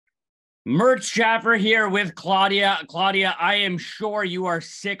Murtz Jaffer here with Claudia. Claudia, I am sure you are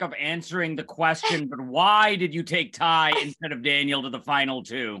sick of answering the question, but why did you take Ty instead of Daniel to the final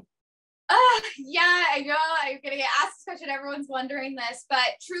two? Yeah, I know I'm gonna get asked this question. Everyone's wondering this, but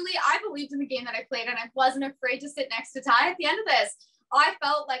truly, I believed in the game that I played, and I wasn't afraid to sit next to Ty at the end of this. I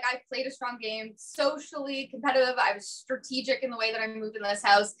felt like I played a strong game, socially competitive. I was strategic in the way that I moved in this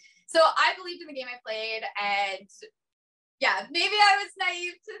house. So I believed in the game I played, and yeah, maybe I was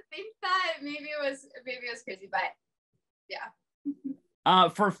naive to think that. Maybe it was crazy, but yeah.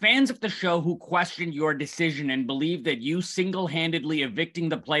 For fans of the show who questioned your decision and believe that you single-handedly evicting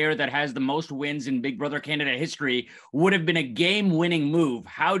the player that has the most wins in Big Brother Canada history would have been a game-winning move,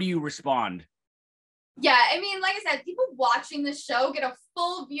 how do you respond? Yeah, I mean, like I said, people watching the show get a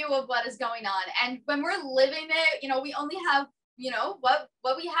full view of what is going on. And when we're living it, we only have,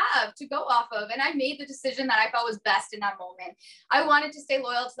 what we have to go off of. And I made the decision that I felt was best in that moment. I wanted to stay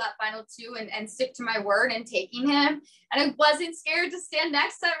loyal to that final two and stick to my word and taking him. And I wasn't scared to stand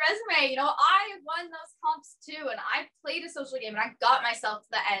next to that resume. I won those comps too. And I played a social game and I got myself to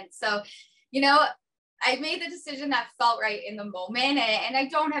the end. So, I made the decision that felt right in the moment, and I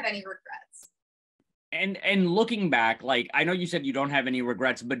don't have any regrets. And looking back, like, I know you said you don't have any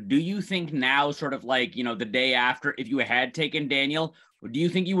regrets, but do you think now, sort of like, the day after, if you had taken Daniel, do you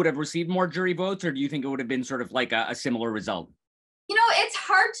think you would have received more jury votes, or do you think it would have been sort of like a similar result? It's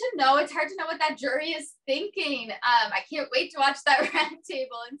hard to know. It's hard to know what that jury is thinking. I can't wait to watch that round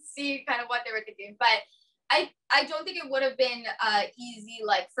table and see kind of what they were thinking. But I don't think it would have been easy,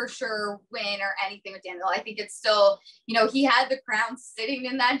 like for sure win or anything with Daniel. I think it's still, he had the crown sitting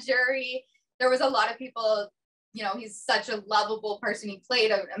in that jury. There was a lot of people, he's such a lovable person. He played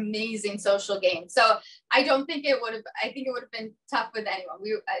an amazing social game. So I don't think I think it would have been tough with anyone.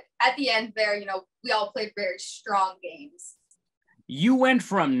 At the end there, we all played very strong games. You went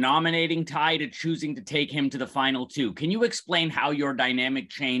from nominating Ty to choosing to take him to the final two. Can you explain how your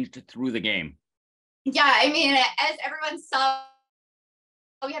dynamic changed through the game? Yeah, I mean, as everyone saw,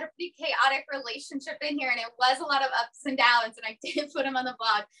 we had a pretty chaotic relationship in here, and it was a lot of ups and downs, and I did put him on the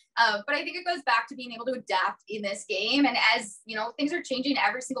blog. But I think it goes back to being able to adapt in this game. And as things are changing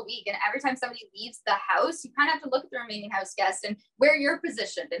every single week, and every time somebody leaves the house, you kind of have to look at the remaining house guests and where you're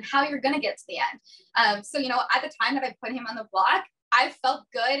positioned and how you're going to get to the end. So at the time that I put him on the block, I felt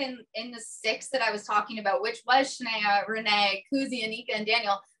good in the six that I was talking about, which was Shania, Renee, Kuzi, Anika, and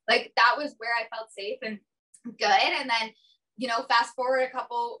Daniel. Like, that was where I felt safe and good. And then fast forward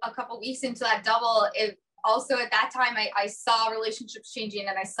a couple weeks into that double, it also at that time I saw relationships changing,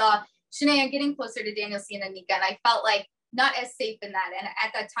 and I saw Shania getting closer to Daniel C and Anika, and I felt like not as safe in that. And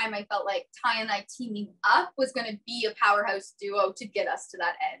at that time, I felt like Ty and I teaming up was going to be a powerhouse duo to get us to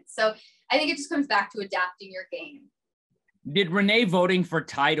that end. So I think it just comes back to adapting your game. Did Renee voting for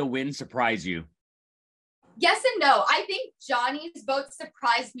Ty to win surprise you? Yes and no. I think Johnny's vote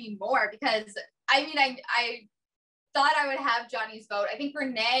surprised me more because I thought I would have Johnny's vote. I think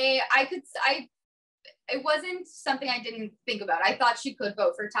Renee, it wasn't something I didn't think about. I thought she could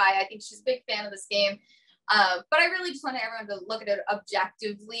vote for Ty. I think she's a big fan of this game. But I really just wanted everyone to look at it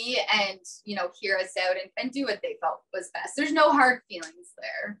objectively and, hear us out and do what they felt was best. There's no hard feelings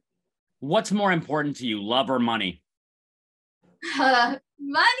there. What's more important to you, love or money? Money.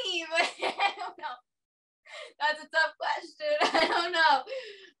 I don't know. That's a tough question. I don't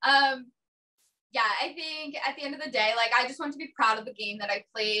know. Yeah, I think at the end of the day, like, I just want to be proud of the game that I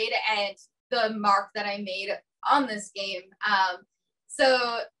played and the mark that I made on this game.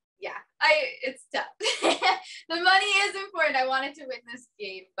 So yeah, it's tough. The money is important. I wanted to win this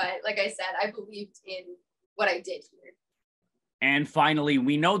game, but like I said, I believed in what I did here. And finally,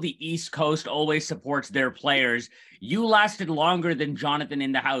 we know the East Coast always supports their players. You lasted longer than Jonathan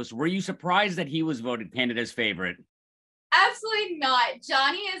in the house. Were you surprised that he was voted Canada's favorite? Absolutely not.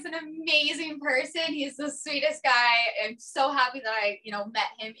 Johnny is an amazing person. He's the sweetest guy. I'm so happy that I, met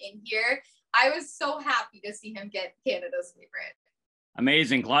him in here. I was so happy to see him get Canada's favorite.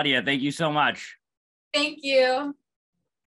 Amazing. Claudia, thank you so much. Thank you.